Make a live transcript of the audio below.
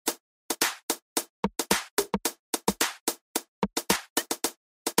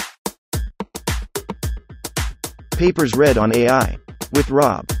Papers read on AI. With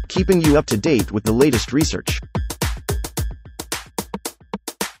Rob, keeping you up to date with the latest research.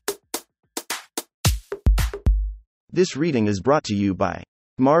 This reading is brought to you by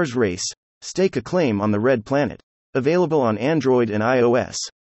Mars Race. Stake a claim on the Red Planet. Available on Android and iOS.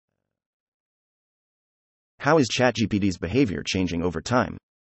 How is ChatGPT's behavior changing over time?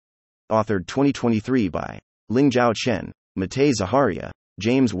 Authored 2023 by Lingzhao Chen, Matej Zaharia,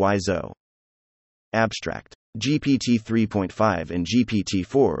 James Y. Zhou. Abstract. GPT 3.5 and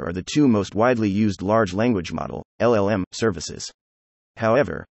GPT-4 are the two most widely used large language model, LLM, services.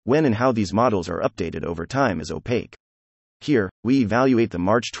 However, when and how these models are updated over time is opaque. Here, we evaluate the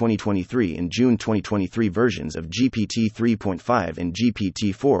March 2023 and June 2023 versions of GPT 3.5 and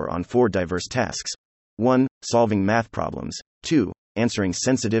GPT-4 on 4 diverse tasks. 1. Solving math problems. 2. Answering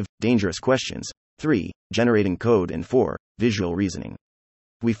sensitive, dangerous questions. 3. Generating code. And 4. Visual reasoning.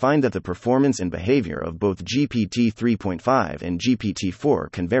 We find that the performance and behavior of both GPT 3.5 and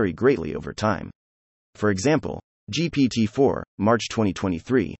GPT-4 can vary greatly over time. For example, GPT-4, March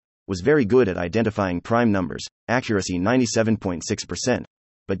 2023, was very good at identifying prime numbers, accuracy 97.6%,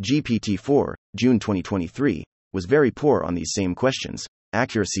 but GPT-4, June 2023, was very poor on these same questions,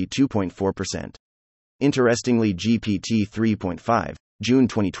 accuracy 2.4%. Interestingly, GPT 3.5, June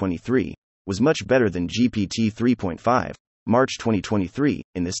 2023, was much better than GPT 3.5, March 2023,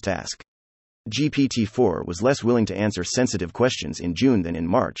 in this task. GPT-4 was less willing to answer sensitive questions in June than in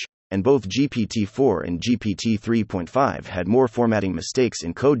March, and both GPT-4 and GPT 3.5 had more formatting mistakes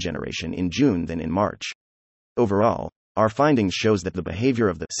in code generation in June than in March. Overall, our findings shows that the behavior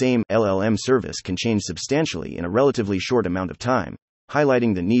of the same LLM service can change substantially in a relatively short amount of time,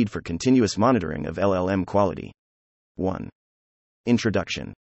 highlighting the need for continuous monitoring of LLM quality. 1.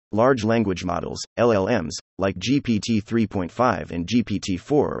 Introduction. Large language models, LLMs, like GPT 3.5 and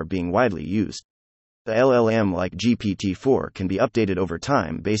GPT-4 are being widely used. The LLM like GPT-4 can be updated over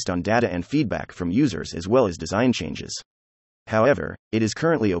time based on data and feedback from users as well as design changes. However, it is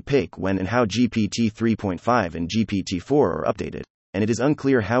currently opaque when and how GPT 3.5 and GPT-4 are updated, and it is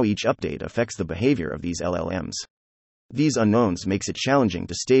unclear how each update affects the behavior of these LLMs. These unknowns makes it challenging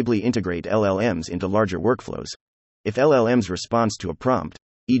to stably integrate LLMs into larger workflows. If LLM's response to a prompt,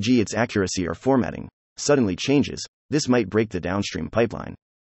 e.g. its accuracy or formatting, suddenly changes, this might break the downstream pipeline.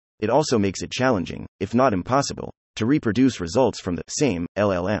 It also makes it challenging, if not impossible, to reproduce results from the same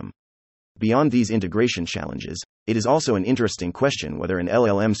LLM. Beyond these integration challenges, it is also an interesting question whether an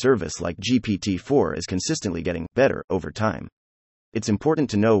LLM service like GPT-4 is consistently getting better over time. It's important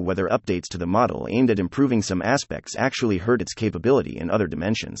to know whether updates to the model aimed at improving some aspects actually hurt its capability in other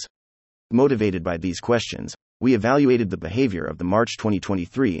dimensions. Motivated by these questions, we evaluated the behavior of the March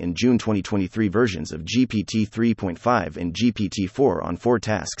 2023 and June 2023 versions of GPT 3.5 and GPT-4 on 4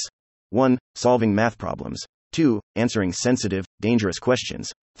 tasks. 1. Solving math problems. 2. Answering sensitive, dangerous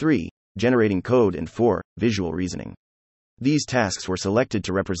questions. 3. Generating code. And 4. Visual reasoning. These tasks were selected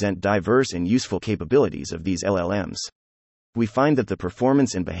to represent diverse and useful capabilities of these LLMs. We find that the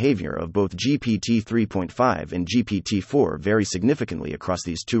performance and behavior of both GPT 3.5 and GPT-4 vary significantly across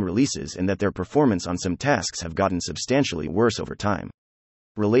these two releases and that their performance on some tasks have gotten substantially worse over time.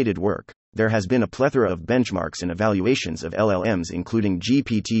 Related work. There has been a plethora of benchmarks and evaluations of LLMs including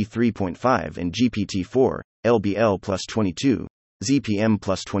GPT 3.5 and GPT-4, LBL plus 22, ZPM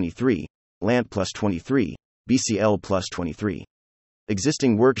plus 23, LANT plus 23, BCL plus 23.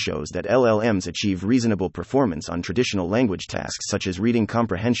 Existing work shows that LLMs achieve reasonable performance on traditional language tasks such as reading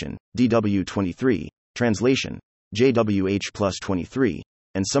comprehension, DW23, translation, JWH plus 23,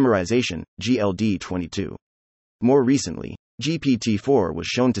 and summarization, GLD22. More recently, GPT-4 was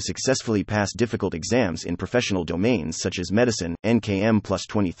shown to successfully pass difficult exams in professional domains such as medicine, NKM plus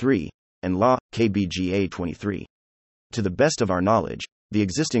 23, and law, KBGA 23. To the best of our knowledge, the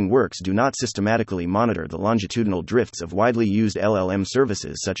existing works do not systematically monitor the longitudinal drifts of widely used LLM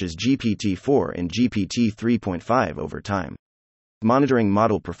services such as GPT-4 and GPT 3.5 over time. Monitoring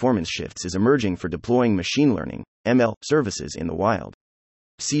model performance shifts is emerging for deploying machine learning, ML, services in the wild.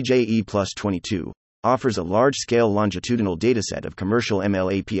 CJE plus 22 offers a large-scale longitudinal dataset of commercial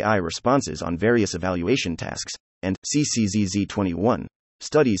ML API responses on various evaluation tasks, and CCZZ21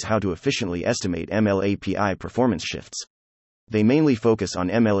 studies how to efficiently estimate ML API performance shifts. They mainly focus on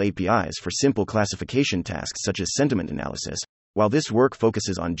ML APIs for simple classification tasks such as sentiment analysis, while this work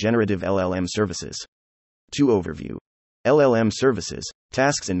focuses on generative LLM services. 2. Overview. LLM services,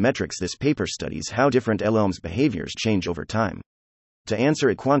 tasks and metrics. This paper studies how different LLMs' behaviors change over time. To answer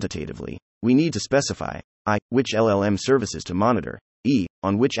it quantitatively, we need to specify I. Which LLM services to monitor, E.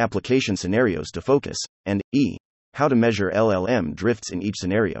 On which application scenarios to focus, and E. How to measure LLM drifts in each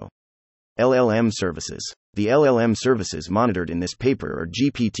scenario. LLM services. The LLM services monitored in this paper are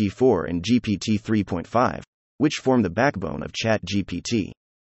GPT-4 and GPT-3.5, which form the backbone of ChatGPT.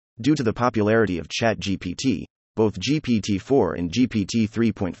 Due to the popularity of ChatGPT, both GPT-4 and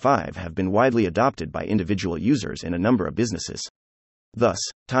GPT-3.5 have been widely adopted by individual users and a number of businesses. Thus,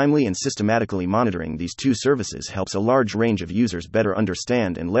 timely and systematically monitoring these two services helps a large range of users better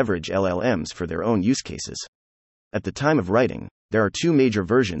understand and leverage LLMs for their own use cases. At the time of writing, there are two major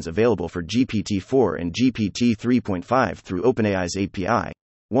versions available for GPT-4 and GPT-3.5 through OpenAI's API,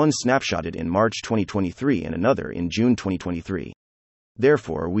 one snapshotted in March 2023 and another in June 2023.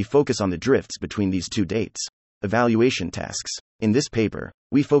 Therefore, we focus on the drifts between these two dates. Evaluation tasks. In this paper,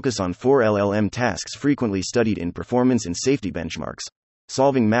 we focus on 4 LLM tasks frequently studied in performance and safety benchmarks: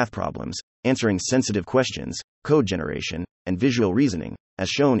 solving math problems, answering sensitive questions, code generation, and visual reasoning, as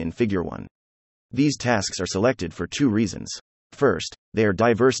shown in Figure 1. These tasks are selected for two reasons. First, they are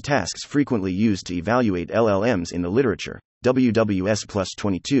diverse tasks frequently used to evaluate LLMs in the literature: WWS plus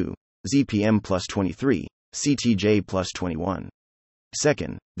 22, ZPM plus 23, CTJ plus 21.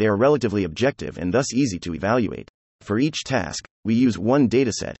 Second, they are relatively objective and thus easy to evaluate. For each task, we use one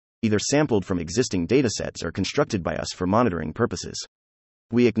dataset, either sampled from existing datasets or constructed by us for monitoring purposes.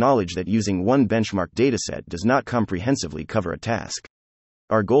 We acknowledge that using one benchmark dataset does not comprehensively cover a task.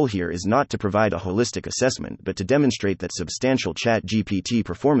 Our goal here is not to provide a holistic assessment but to demonstrate that substantial ChatGPT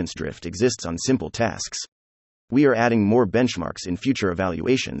performance drift exists on simple tasks. We are adding more benchmarks in future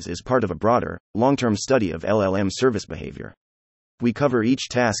evaluations as part of a broader, long-term study of LLM service behavior. We cover each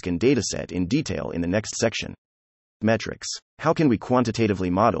task and dataset in detail in the next section. Metrics. How can we quantitatively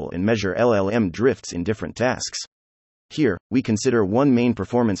model and measure LLM drifts in different tasks? Here, we consider one main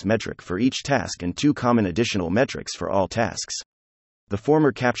performance metric for each task and two common additional metrics for all tasks. The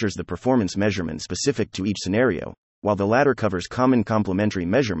former captures the performance measurement specific to each scenario, while the latter covers common complementary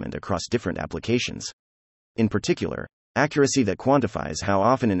measurement across different applications. In particular, accuracy that quantifies how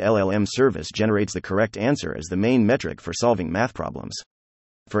often an LLM service generates the correct answer is the main metric for solving math problems.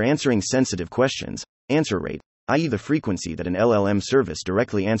 For answering sensitive questions, answer rate, i.e., the frequency that an LLM service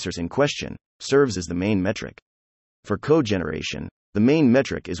directly answers in question, serves as the main metric. For code generation, the main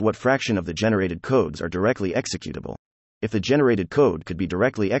metric is what fraction of the generated codes are directly executable. If the generated code could be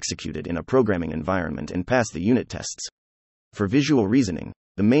directly executed in a programming environment and pass the unit tests. For visual reasoning,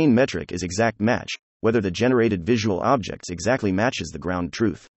 the main metric is exact match, whether the generated visual objects exactly matches the ground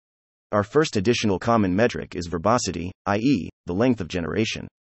truth. Our first additional common metric is verbosity, i.e., the length of generation.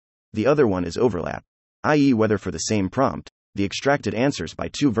 The other one is overlap, i.e., whether for the same prompt, the extracted answers by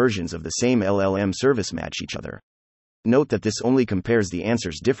two versions of the same LLM service match each other. Note that this only compares the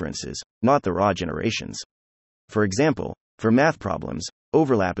answers' differences, not the raw generations. For example, for math problems,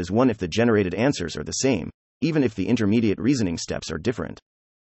 overlap is 1 if the generated answers are the same, even if the intermediate reasoning steps are different.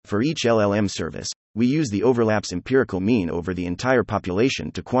 For each LLM service, we use the overlap's empirical mean over the entire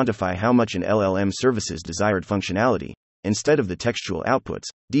population to quantify how much an LLM service's desired functionality, instead of the textual outputs,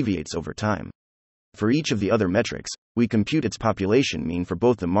 deviates over time. For each of the other metrics, we compute its population mean for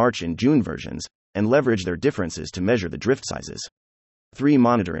both the March and June versions, and leverage their differences to measure the drift sizes. 3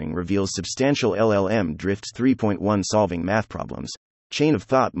 Monitoring reveals substantial LLM drifts. 3.1 Solving math problems. Chain of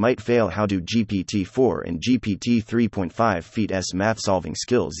thought might fail. How do GPT-4 and GPT-3.5 feats math solving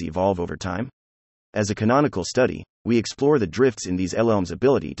skills evolve over time? As a canonical study, we explore the drifts in these LLMs'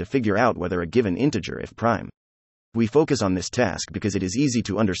 ability to figure out whether a given integer is prime. We focus on this task because it is easy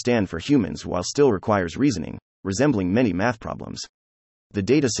to understand for humans while still requires reasoning, resembling many math problems. The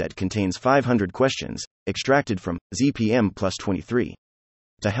dataset contains 500 questions, extracted from ZPM plus 23.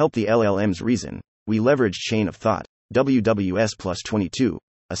 To help the LLMs reason, we leveraged chain of thought, WWS plus 22,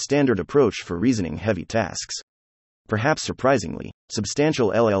 a standard approach for reasoning-heavy tasks. Perhaps surprisingly,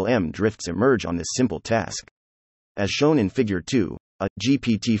 substantial LLM drifts emerge on this simple task. As shown in Figure 2, a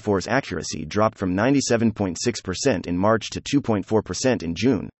GPT-4's accuracy dropped from 97.6% in March to 2.4% in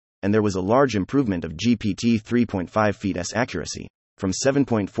June, and there was a large improvement of GPT-3.5 feats accuracy, from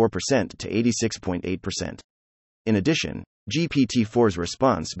 7.4% to 86.8%. In addition, GPT-4's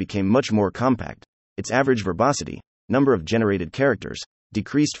response became much more compact. Its average verbosity, number of generated characters,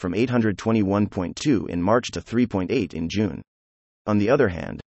 decreased from 821.2 in March to 3.8 in June. On the other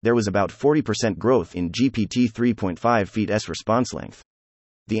hand, there was about 40% growth in GPT-3.5 feats response length.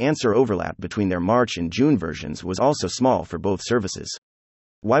 The answer overlap between their March and June versions was also small for both services.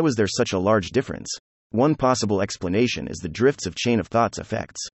 Why was there such a large difference? One possible explanation is the drifts of chain of thought's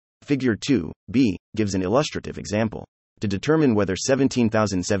effects. Figure 2b gives an illustrative example. To determine whether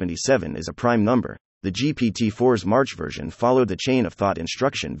 17,077 is a prime number, the GPT-4's March version followed the chain of thought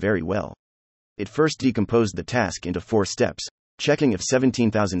instruction very well. It first decomposed the task into 4 steps: checking if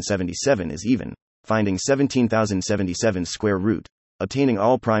 17,077 is even, finding 17,077's square root, obtaining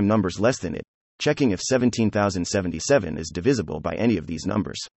all prime numbers less than it, checking if 17,077 is divisible by any of these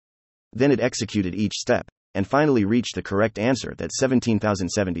numbers. Then it executed each step, and finally reached the correct answer that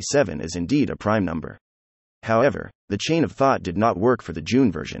 17,077 is indeed a prime number. However, the chain of thought did not work for the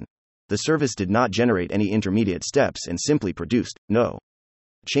June version. The service did not generate any intermediate steps and simply produced no.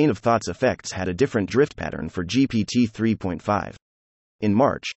 Chain of thought's effects had a different drift pattern for GPT 3.5. In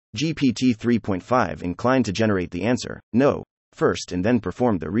March, GPT 3.5 inclined to generate the answer no first and then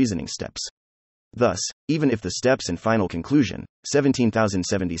performed the reasoning steps. Thus, even if the steps and final conclusion,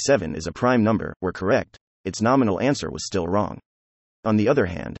 17,077 is a prime number, were correct, its nominal answer was still wrong. On the other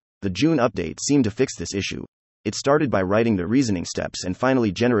hand, the June update seemed to fix this issue. It started by writing the reasoning steps and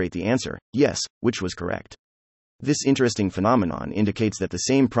finally generate the answer, yes, which was correct. This interesting phenomenon indicates that the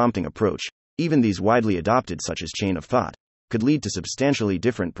same prompting approach, even these widely adopted such as chain of thought, could lead to substantially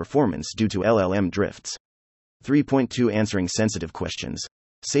different performance due to LLM drifts. 3.2 Answering sensitive questions.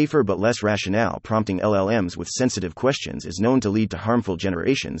 Safer but less rationale prompting LLMs with sensitive questions is known to lead to harmful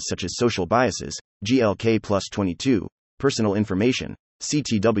generations such as social biases, GLK plus 22, personal information,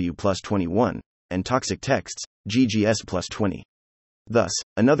 CTW plus 21, and toxic texts, GGS plus 20. Thus,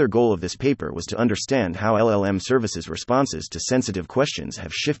 another goal of this paper was to understand how LLM services' responses to sensitive questions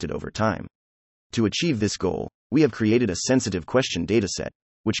have shifted over time. To achieve this goal, we have created a sensitive question dataset,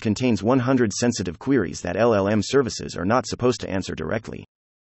 which contains 100 sensitive queries that LLM services are not supposed to answer directly.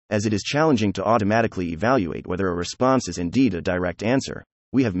 As it is challenging to automatically evaluate whether a response is indeed a direct answer,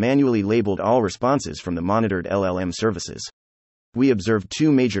 we have manually labeled all responses from the monitored LLM services. We observed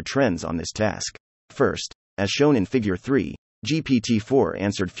two major trends on this task. First, as shown in Figure 3, GPT-4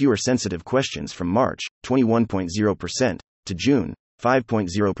 answered fewer sensitive questions from March, 21.0%, to June,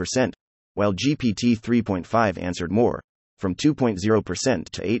 5.0%, while GPT 3.5 answered more, from 2.0%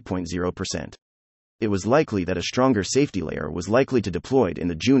 to 8.0%. It was likely that a stronger safety layer was likely to deployed in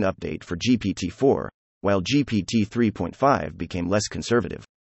the June update for GPT-4, while GPT 3.5 became less conservative.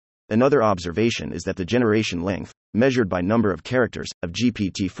 Another observation is that the generation length, measured by number of characters, of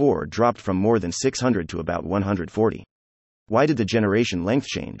GPT-4 dropped from more than 600 to about 140. Why did the generation length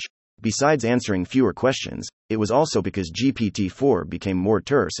change? Besides answering fewer questions, it was also because GPT-4 became more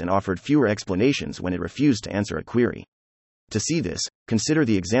terse and offered fewer explanations when it refused to answer a query. To see this, consider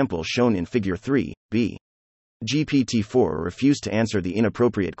the example shown in Figure 3b. GPT-4 refused to answer the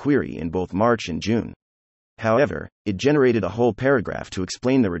inappropriate query in both March and June. However, it generated a whole paragraph to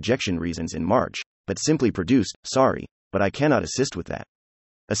explain the rejection reasons in March, but simply produced, sorry, but I cannot assist with that.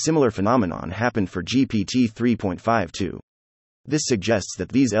 A similar phenomenon happened for GPT 3.5 too. This suggests that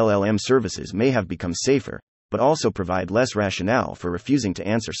these LLM services may have become safer, but also provide less rationale for refusing to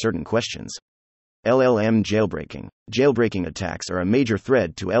answer certain questions. LLM jailbreaking. Jailbreaking attacks are a major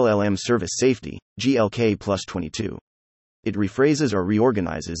threat to LLM service safety, GLK plus 22. It rephrases or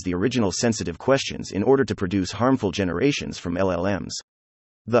reorganizes the original sensitive questions in order to produce harmful generations from LLMs.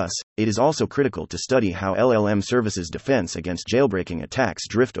 Thus, it is also critical to study how LLM services' defense against jailbreaking attacks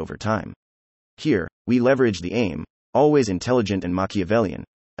drift over time. Here, we leverage the AIM, always intelligent and Machiavellian,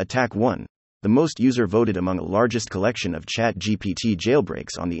 attack 1, the most user-voted among the largest collection of ChatGPT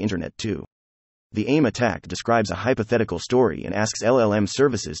jailbreaks on the internet too. The AIM attack describes a hypothetical story and asks LLM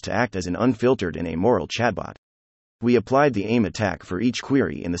services to act as an unfiltered and amoral chatbot. We applied the AIM attack for each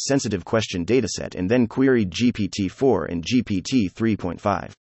query in the sensitive question dataset and then queried GPT-4 and GPT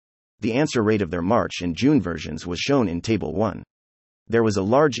 3.5. The answer rate of their March and June versions was shown in Table 1. There was a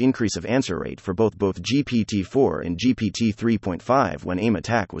large increase of answer rate for both GPT-4 and GPT 3.5 when AIM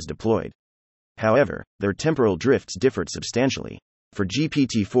attack was deployed. However, their temporal drifts differed substantially. For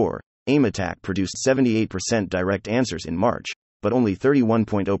GPT-4, AIM attack produced 78% direct answers in March, but only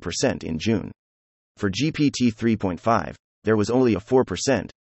 31.0% in June. For GPT 3.5, there was only a 4%,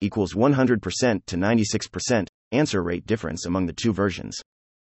 equals 100% to 96%, answer rate difference among the two versions.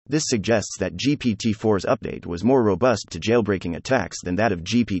 This suggests that GPT-4's update was more robust to jailbreaking attacks than that of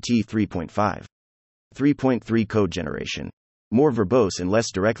GPT 3.5. 3.3 Code generation. More verbose and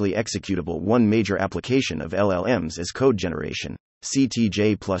less directly executable. One major application of LLMs is code generation,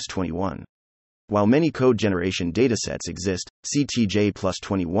 CTJ plus 21. While many code generation datasets exist, CTJ plus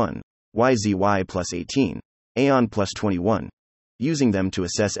 21, YZY plus 18, Aeon plus 21, using them to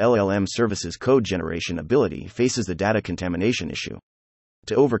assess LLM services' code generation ability faces the data contamination issue.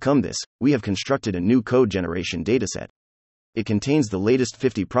 To overcome this, we have constructed a new code generation dataset. It contains the latest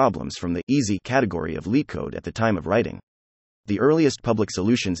 50 problems from the easy category of LeetCode at the time of writing. The earliest public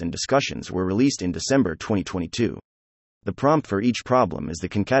solutions and discussions were released in December 2022. The prompt for each problem is the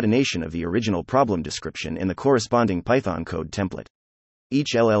concatenation of the original problem description in the corresponding Python code template.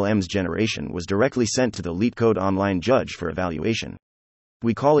 Each LLM's generation was directly sent to the LeetCode online judge for evaluation.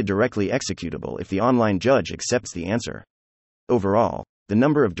 We call it directly executable if the online judge accepts the answer. Overall, the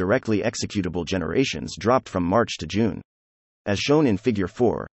number of directly executable generations dropped from March to June. As shown in Figure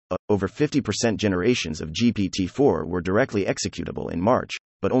 4, over 50% generations of GPT-4 were directly executable in March,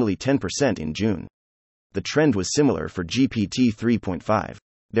 but only 10% in June. The trend was similar for GPT 3.5.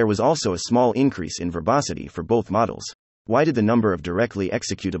 There was also a small increase in verbosity for both models. Why did the number of directly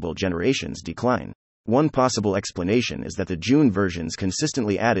executable generations decline? One possible explanation is that the June versions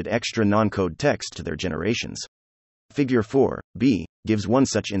consistently added extra non-code text to their generations. Figure 4b gives one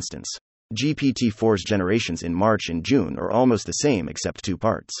such instance. GPT-4's generations in March and June are almost the same except two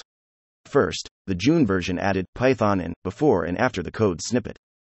parts. First, the June version added Python and before and after the code snippet.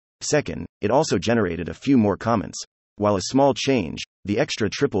 Second, it also generated a few more comments. While a small change, the extra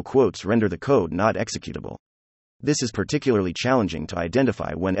triple quotes render the code not executable. This is particularly challenging to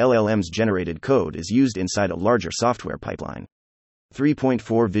identify when LLM's generated code is used inside a larger software pipeline.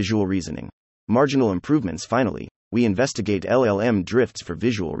 3.4 Visual Reasoning. Marginal improvements. Finally, we investigate LLM drifts for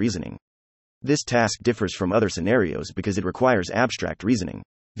visual reasoning. This task differs from other scenarios because it requires abstract reasoning.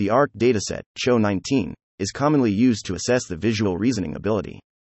 The ARC dataset, SHO-19, is commonly used to assess the visual reasoning ability.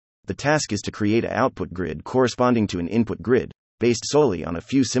 The task is to create an output grid corresponding to an input grid, based solely on a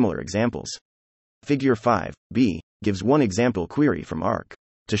few similar examples. Figure 5b gives one example query from ARC.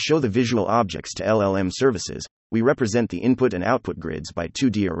 To show the visual objects to LLM services, we represent the input and output grids by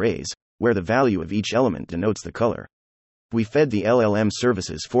 2D arrays, where the value of each element denotes the color. We fed the LLM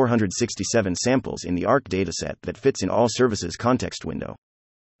services 467 samples in the ARC dataset that fits in all services context window.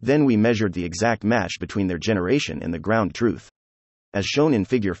 Then we measured the exact match between their generation and the ground truth. As shown in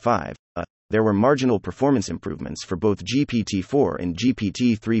Figure 5, there were marginal performance improvements for both GPT-4 and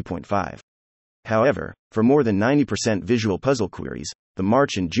GPT 3.5. However, for more than 90% visual puzzle queries, the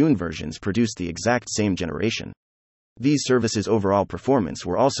March and June versions produced the exact same generation. These services' overall performance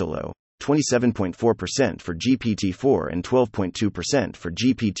were also low, 27.4% for GPT-4 and 12.2% for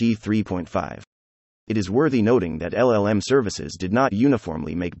GPT 3.5. It is worthy noting that LLM services did not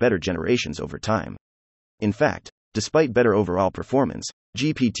uniformly make better generations over time. In fact, despite better overall performance,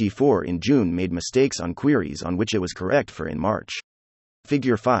 GPT-4 in June made mistakes on queries on which it was correct for in March.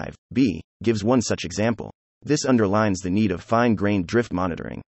 Figure 5b gives one such example. This underlines the need of fine-grained drift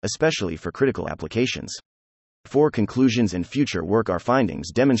monitoring, especially for critical applications. For conclusions and future work, our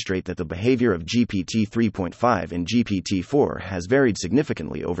findings demonstrate that the behavior of GPT 3.5 and GPT-4 has varied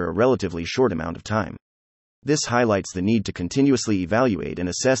significantly over a relatively short amount of time. This highlights the need to continuously evaluate and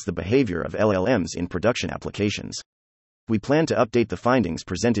assess the behavior of LLMs in production applications. We plan to update the findings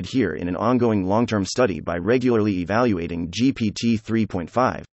presented here in an ongoing long-term study by regularly evaluating GPT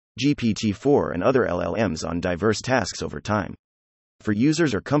 3.5, GPT-4 and other LLMs on diverse tasks over time. For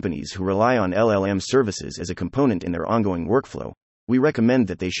users or companies who rely on LLM services as a component in their ongoing workflow, we recommend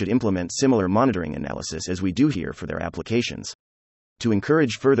that they should implement similar monitoring analysis as we do here for their applications. To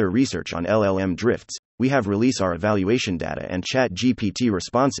encourage further research on LLM drifts, we have released our evaluation data and ChatGPT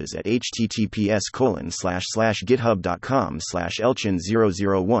responses at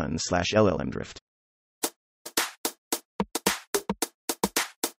https://github.com/elchin001/LLMdrift.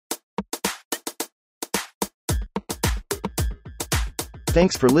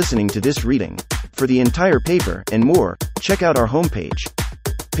 Thanks for listening to this reading. For the entire paper and more, check out our homepage,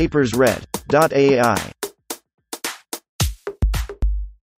 papersread.ai.